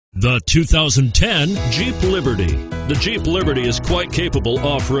The 2010 Jeep Liberty. The Jeep Liberty is quite capable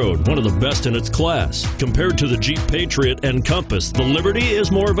off-road, one of the best in its class. Compared to the Jeep Patriot and Compass, the Liberty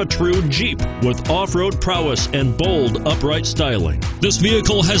is more of a true Jeep with off-road prowess and bold, upright styling. This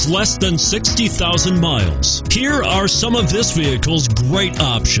vehicle has less than 60,000 miles. Here are some of this vehicle's great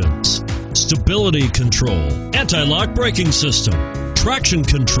options: stability control, anti-lock braking system, traction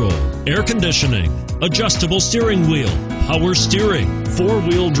control, air conditioning, adjustable steering wheel, power steering,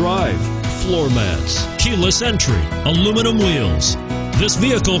 four-wheel drive, floor mats, keyless entry, aluminum wheels. This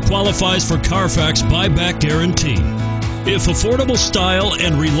vehicle qualifies for Carfax buyback guarantee. If affordable style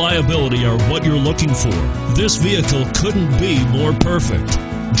and reliability are what you're looking for, this vehicle couldn't be more perfect.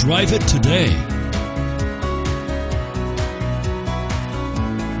 Drive it today.